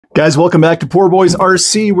Guys, welcome back to Poor Boys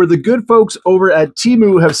RC, where the good folks over at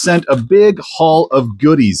Temu have sent a big haul of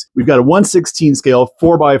goodies. We've got a 1/16 scale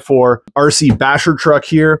 4x4 RC basher truck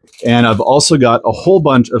here, and I've also got a whole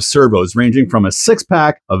bunch of servos, ranging from a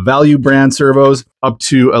 6-pack of value brand servos up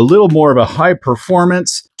to a little more of a high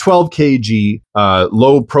performance 12 kg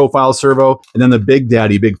low profile servo, and then the big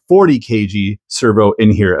daddy, big 40 kg servo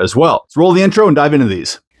in here as well. Let's roll the intro and dive into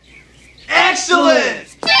these. Excellent!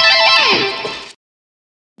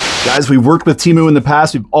 Guys, we've worked with Temu in the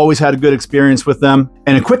past. We've always had a good experience with them.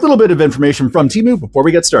 And a quick little bit of information from Temu before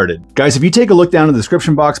we get started. Guys, if you take a look down in the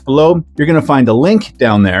description box below, you're going to find a link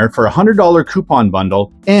down there for a $100 coupon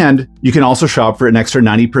bundle. And you can also shop for an extra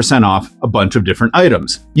 90% off a bunch of different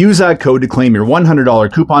items. Use that code to claim your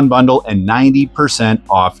 $100 coupon bundle and 90%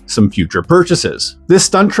 off some future purchases. This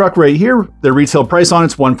stunt truck right here, the retail price on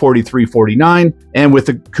it's $143.49. And with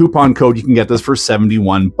the coupon code, you can get this for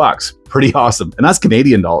 71 bucks. Pretty awesome. And that's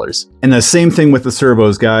Canadian dollars. And the same thing with the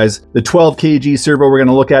servos, guys. The 12 kg servo we're going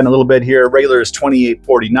to look at in a little bit here. Regular is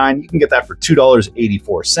 $28.49. You can get that for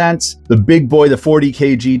 $2.84. The big boy, the 40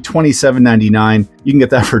 kg, $27.99. You can get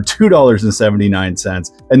that for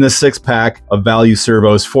 $2.79. And the 6-pack of value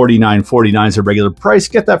servos, $49.49 is a regular price.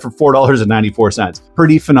 Get that for $4.94.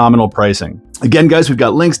 Pretty phenomenal pricing. Again, guys, we've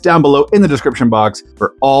got links down below in the description box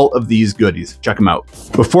for all of these goodies. Check them out.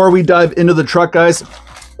 Before we dive into the truck, guys,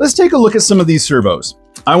 let's take a look at some of these servos.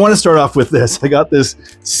 I want to start off with this. I got this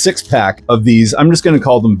 6-pack of these. I'm just going to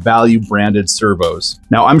call them value branded servos.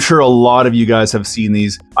 Now, I'm sure a lot of you guys have seen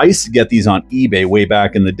these. I used to get these on eBay way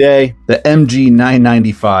back in the day. The MG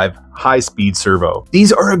 995 high-speed servo.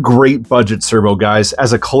 These are a great budget servo, guys.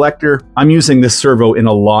 As a collector, I'm using this servo in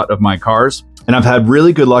a lot of my cars. And I've had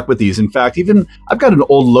really good luck with these. In fact, even I've got an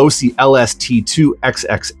old Losi LST2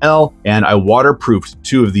 XXL, and I waterproofed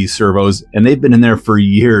 2 of these servos, and they've been in there for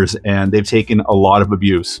years, and they've taken a lot of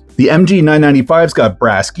abuse. The MG 995's got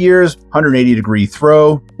brass gears, 180-degree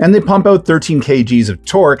throw, and they pump out 13 kgs of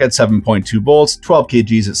torque at 7.2 volts, 12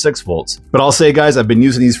 kgs at 6 volts. But I'll say, guys, I've been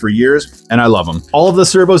using these for years, and I love them. All of the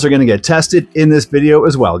servos are going to get tested in this video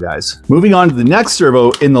as well, guys. Moving on to the next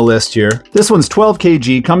servo in the list here. This one's 12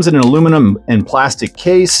 kg, comes in an aluminum and plastic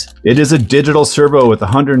case. It is a digital servo with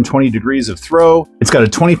 120 degrees of throw. It's got a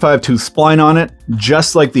 25 tooth spline on it,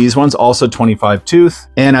 just like these ones, also 25 tooth.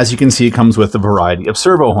 And as you can see, it comes with a variety of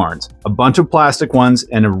servo horns, a bunch of plastic ones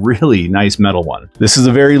and a really nice metal one. This is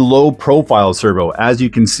a very low profile servo. As you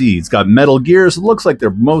can see, it's got metal gears. It looks like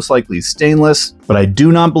they're most likely stainless, but I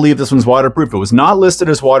do not believe this one's waterproof. It was not listed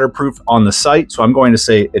as waterproof on the site, so I'm going to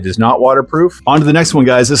say it is not waterproof. On to the next one,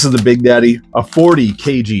 guys. This is the big daddy, a 40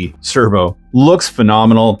 kg servo. Looks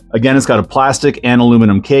phenomenal. Again, it's got a plastic and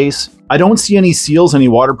aluminum case. I don't see any seals, any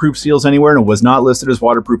waterproof seals anywhere, and it was not listed as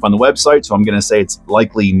waterproof on the website, so I'm going to say it's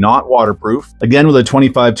likely not waterproof. Again, with a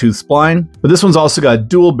 25 tooth spline, but this one's also got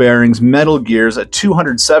dual bearings, metal gears at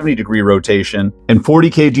 270-degree rotation, and 40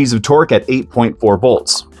 kgs of torque at 8.4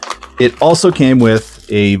 volts. It also came with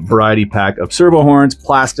a variety pack of servo horns,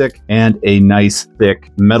 plastic, and a nice thick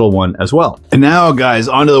metal one as well. And now, guys,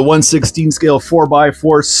 onto the 1/16 scale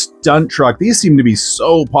 4x4 stunt truck. These seem to be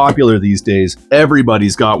so popular these days.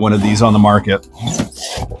 Everybody's got one of these on the market.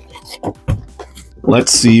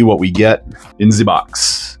 Let's see what we get in the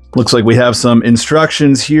box. Looks like we have some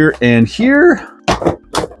instructions here and here.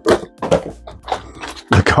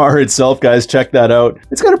 The car itself, guys, check that out.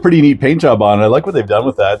 It's got a pretty neat paint job on it. I like what they've done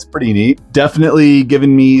with that. It's pretty neat. Definitely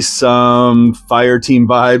giving me some fire team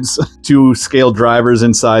vibes. 2 scale drivers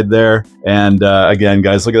inside there. And again,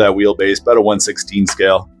 guys, look at that wheelbase, about a 1/16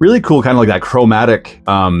 scale. Really cool, kind of like that chromatic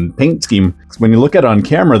paint scheme. When you look at it on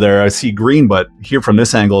camera there, I see green, but here from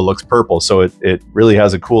this angle, it looks purple. So it really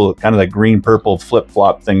has a cool kind of that green-purple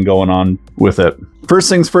flip-flop thing going on with it. First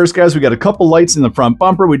things first, guys, we got a couple lights in the front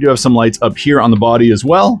bumper. We do have some lights up here on the body as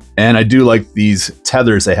well. And I do like these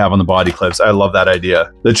tethers they have on the body clips. I love that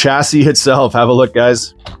idea. The chassis itself, have a look,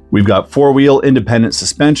 guys. We've got 4-wheel independent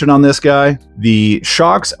suspension on this guy. The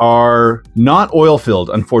shocks are not oil-filled,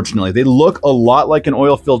 unfortunately. They look a lot like an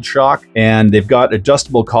oil-filled shock, and they've got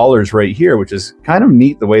adjustable collars right here, which is kind of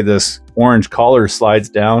neat the way this orange collar slides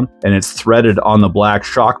down and it's threaded on the black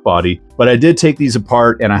shock body. But I did take these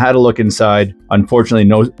apart and I had a look inside. Unfortunately,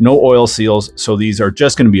 no oil seals. So these are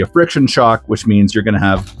just going to be a friction shock, which means you're going to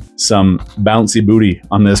have some bouncy booty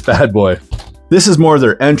on this bad boy. This is more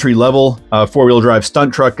their entry-level four-wheel drive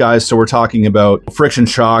stunt truck, guys. So we're talking about friction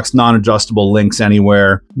shocks, non-adjustable links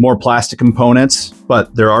anywhere, more plastic components,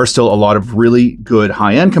 but there are still a lot of really good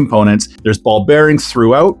high-end components. There's ball bearings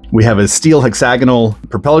throughout. We have a steel hexagonal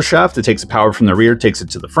propeller shaft that takes the power from the rear, takes it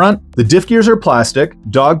to the front. The diff gears are plastic,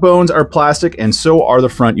 dog bones are plastic, and so are the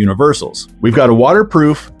front universals. We've got a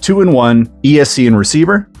waterproof 2-in-1 ESC and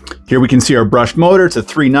receiver. Here we can see our brushed motor. It's a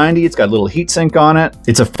 390. It's got a little heatsink on it.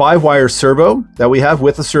 It's a 5-wire servo that we have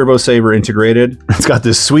with a servo saver integrated. It's got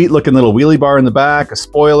this sweet looking little wheelie bar in the back, a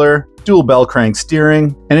spoiler, dual bell crank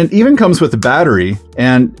steering, and it even comes with a battery,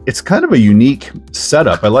 and it's kind of a unique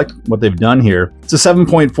setup. I like what they've done here. It's a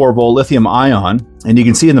 7.4 volt lithium ion, and you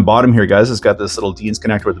can see in the bottom here, guys, it's got this little Dean's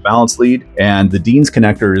connector with the balance lead, and the Dean's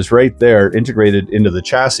connector is right there integrated into the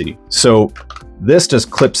chassis. So this just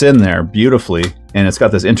clips in there beautifully, and it's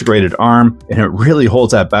got this integrated arm, and it really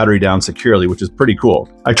holds that battery down securely, which is pretty cool.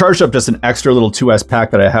 I charged up just an extra little 2S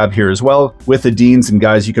pack that I have here as well with the Dean's, and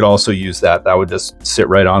guys, you could also use that. That would just sit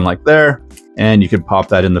right on like there, and you could pop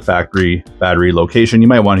that in the factory battery location. You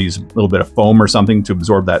might want to use a little bit of foam or something to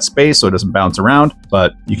absorb that space so it doesn't bounce around,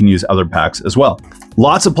 but you can use other packs as well.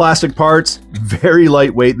 Lots of plastic parts, very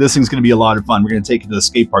lightweight. This thing's gonna be a lot of fun. We're gonna take it to the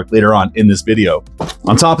skate park later on in this video.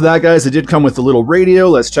 On top of that, guys, it did come with a little radio.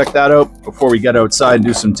 Let's check that out before we get outside and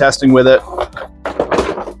do some testing with it.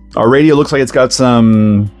 Our radio looks like it's got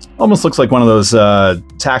some, almost looks like one of those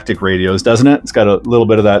tactic radios, doesn't it? It's got a little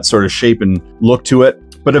bit of that sort of shape and look to it.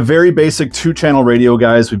 But a very basic 2-channel radio,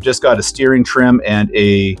 guys. We've just got a steering trim and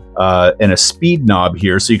a speed knob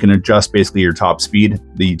here, so you can adjust basically your top speed,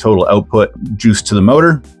 the total output juice to the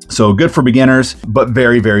motor. So good for beginners, but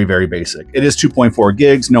very, very, very basic. It is 2.4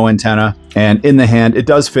 gigs, no antenna, and in the hand, it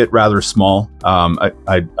does fit rather small.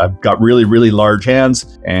 I've got really, really large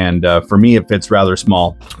hands, and for me, it fits rather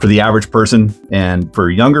small. For the average person and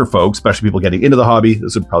for younger folks, especially people getting into the hobby,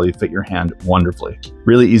 this would probably fit your hand wonderfully.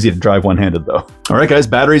 Really easy to drive one-handed though. All right, guys,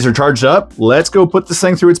 batteries are charged up. Let's go put this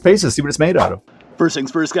thing through its paces, see what it's made out of. First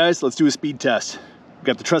things first, guys, let's do a speed test. We've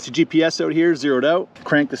got the trusty GPS out here, zeroed out.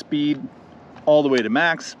 Crank the speed all the way to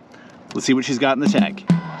max. Let's see what she's got in the tank.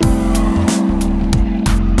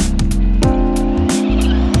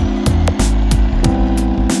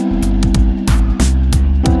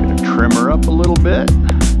 Gonna trim her up a little bit.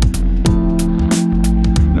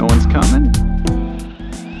 No one's coming.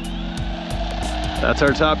 That's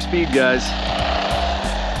our top speed, guys.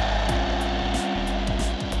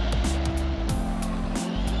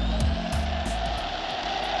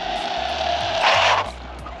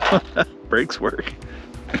 Brakes work.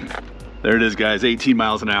 There it is, guys, 18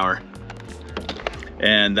 miles an hour.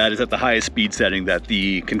 And that is at the highest speed setting that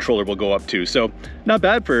the controller will go up to. So not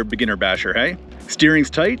bad for a beginner basher, hey? Steering's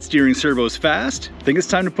tight, steering servo's fast. I think it's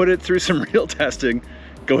time to put it through some real testing.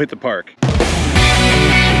 Go hit the park.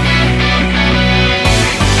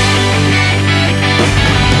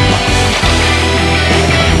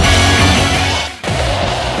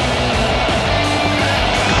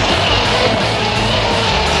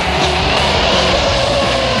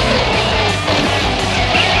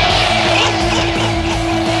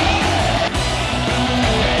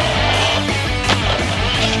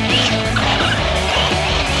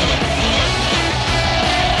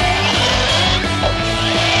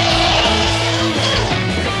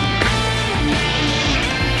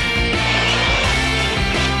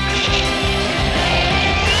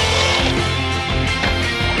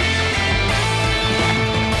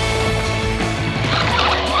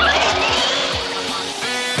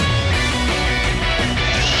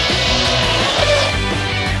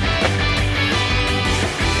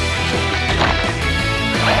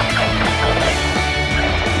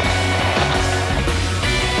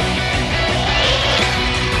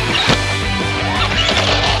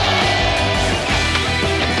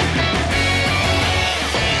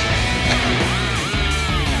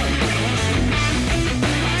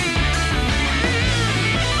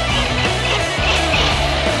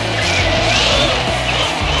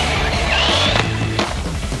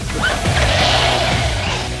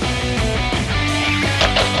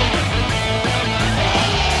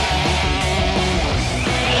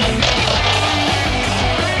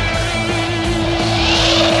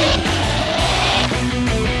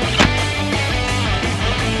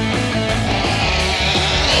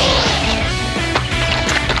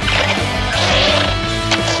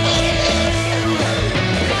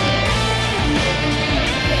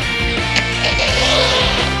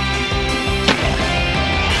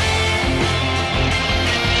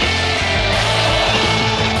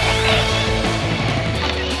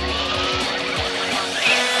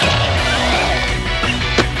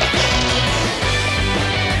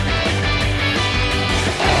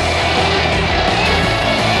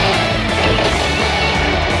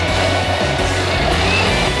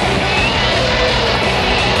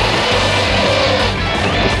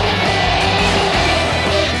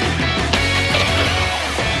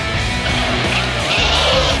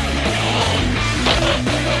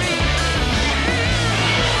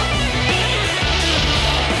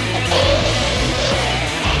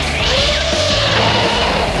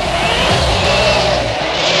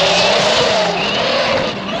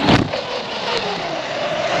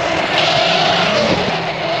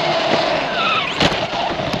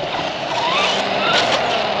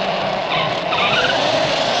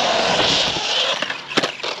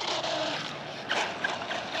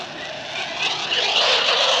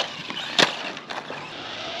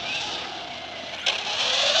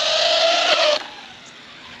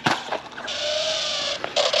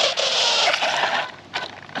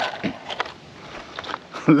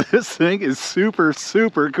 This thing is super,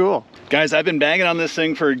 super cool. Guys, I've been banging on this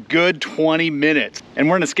thing for a good 20 minutes. And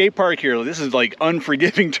we're in a skate park here. This is like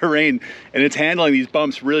unforgiving terrain, and it's handling these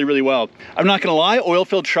bumps really, really well. I'm not gonna lie,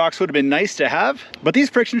 oil-filled shocks would have been nice to have, but these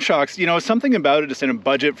friction shocks, you know, something about it just in a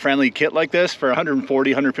budget-friendly kit like this for $140,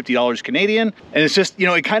 $150 Canadian. And it's just, you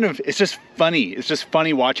know, it's just funny. It's just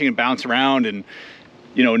funny watching it bounce around and,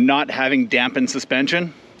 you know, not having dampened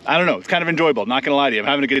suspension. I don't know, it's kind of enjoyable, not gonna lie to you. I'm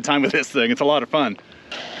having a good time with this thing. It's a lot of fun.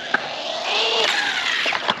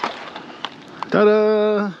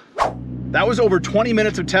 Ta-da! That was over 20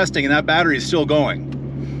 minutes of testing and that battery is still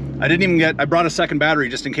going. I brought a second battery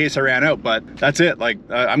just in case I ran out, but that's it. Like,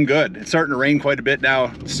 I'm good. It's starting to rain quite a bit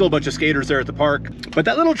now. Still a bunch of skaters there at the park. But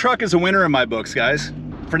that little truck is a winner in my books, guys.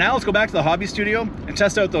 For now, let's go back to the hobby studio and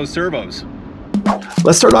test out those servos.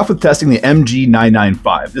 Let's start off with testing the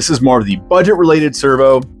MG995. This is more of the budget-related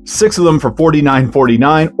servo. 6 of them for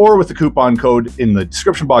 $49.49, or with the coupon code in the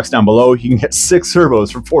description box down below, you can get 6 servos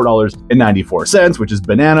for $4.94, which is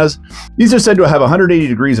bananas. These are said to have 180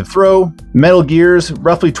 degrees of throw, metal gears,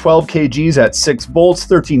 roughly 12 kgs at 6 volts,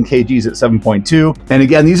 13 kgs at 7.2. And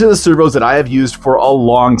again, these are the servos that I have used for a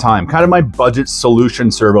long time, kind of my budget solution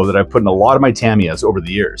servo that I've put in a lot of my Tamiyas over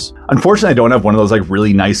the years. Unfortunately, I don't have one of those like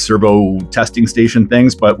really nice servo testing station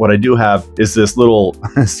things, but what I do have is this little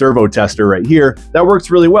servo tester right here that works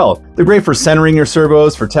really well. They're great for centering your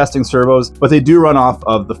servos, for testing servos, but they do run off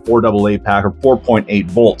of the 4AA pack or 4.8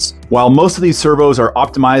 volts. While most of these servos are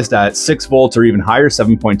optimized at 6 volts or even higher,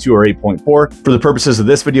 7.2 or 8.4, for the purposes of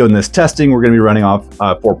this video and this testing, we're going to be running off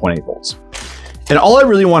 4.8 volts. And all I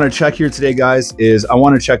really want to check here today, guys, is I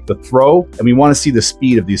want to check the throw, and we want to see the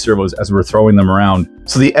speed of these servos as we're throwing them around.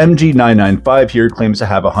 So the MG995 here claims to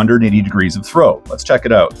have 180 degrees of throw. Let's check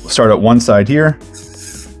it out. We'll start at one side here.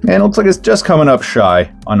 And it looks like it's just coming up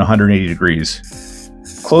shy on 180 degrees.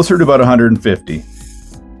 Closer to about 150.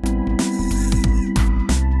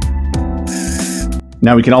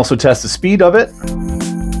 Now we can also test the speed of it.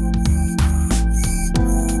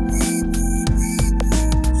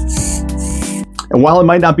 And while it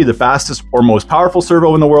might not be the fastest or most powerful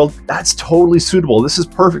servo in the world, that's totally suitable. This is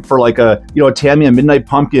perfect for like a Tamiya Midnight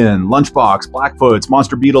Pumpkin, Lunchbox, Blackfoots,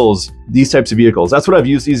 Monster Beetles, these types of vehicles. That's what I've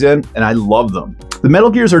used these in, and I love them. The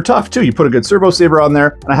metal gears are tough too. You put a good servo saver on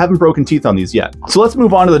there, and I haven't broken teeth on these yet. So let's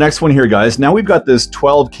move on to the next one here, guys. Now we've got this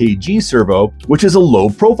 12 kg servo, which is a low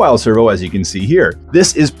profile servo, as you can see here.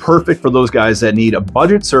 This is perfect for those guys that need a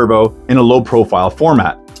budget servo in a low profile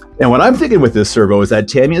format. And what I'm thinking with this servo is that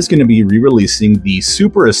Tamiya is going to be re-releasing the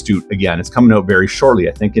Super Astute again. It's coming out very shortly,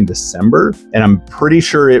 I think in December, and I'm pretty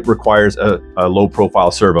sure it requires a low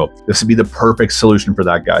profile servo. This would be the perfect solution for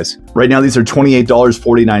that, guys. Right now, these are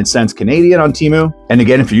 $28.49 Canadian on Temu. And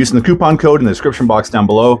again, if you're using the coupon code in the description box down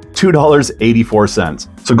below,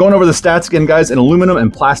 $2.84. So going over the stats again, guys, an aluminum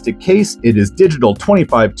and plastic case. It is digital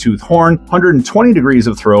 25 tooth horn, 120 degrees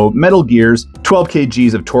of throw, metal gears, 12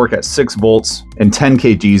 kgs of torque at 6 volts, and 10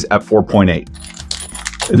 kgs at 4.8.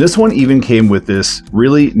 This one even came with this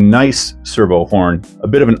really nice servo horn, a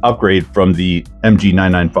bit of an upgrade from the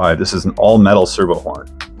MG995. This is an all metal servo horn,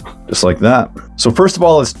 just like that. So first of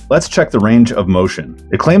all, let's check the range of motion.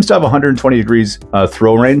 It claims to have 120 degrees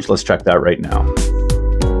throw range. Let's check that right now.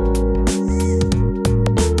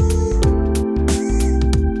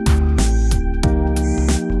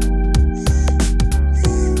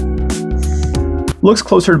 Looks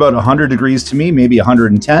closer to about 100 degrees to me, maybe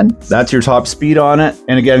 110. That's your top speed on it.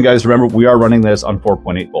 And again, guys, remember, we are running this on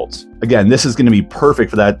 4.8 volts. Again, this is going to be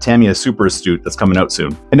perfect for that Tamiya Super Astute that's coming out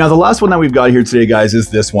soon. And now the last one that we've got here today, guys,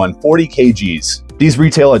 is this one, 40 kgs. These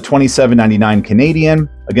retail at $27.99 Canadian.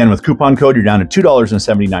 Again, with coupon code, you're down to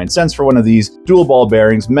 $2.79 for one of these. Dual ball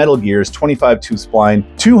bearings, metal gears, 25 tooth spline,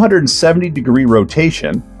 270 degree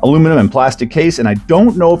rotation, aluminum and plastic case. And I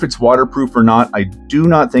don't know if it's waterproof or not. I do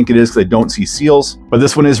not think it is because I don't see seals. But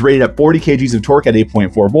this one is rated at 40 kgs of torque at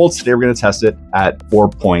 8.4 volts. Today we're going to test it at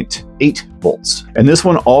 4.8 volts. And this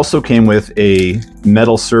one also came with a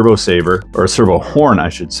metal servo saver, or a servo horn, I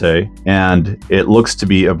should say. And it looks to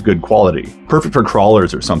be of good quality. Perfect for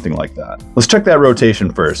crawlers or something like that. Let's check that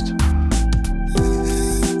rotation first.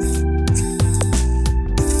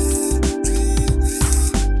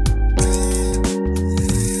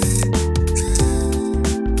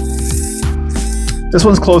 This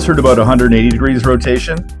one's closer to about 180 degrees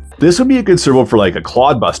rotation. This would be a good servo for like a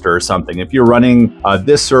clodbuster or something. If you're running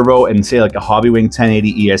this servo and say like a Hobbywing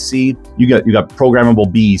 1080 ESC, you got programmable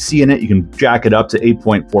BEC in it. You can jack it up to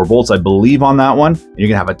 8.4 volts, I believe, on that one. And you're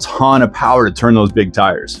gonna have a ton of power to turn those big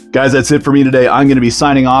tires. Guys, that's it for me today. I'm gonna be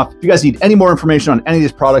signing off. If you guys need any more information on any of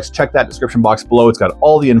these products, check that description box below. It's got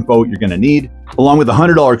all the info you're gonna need, along with a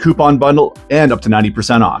 $100 coupon bundle and up to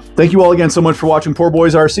 90% off. Thank you all again so much for watching Poor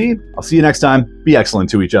Boys RC. I'll see you next time. Be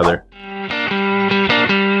excellent to each other.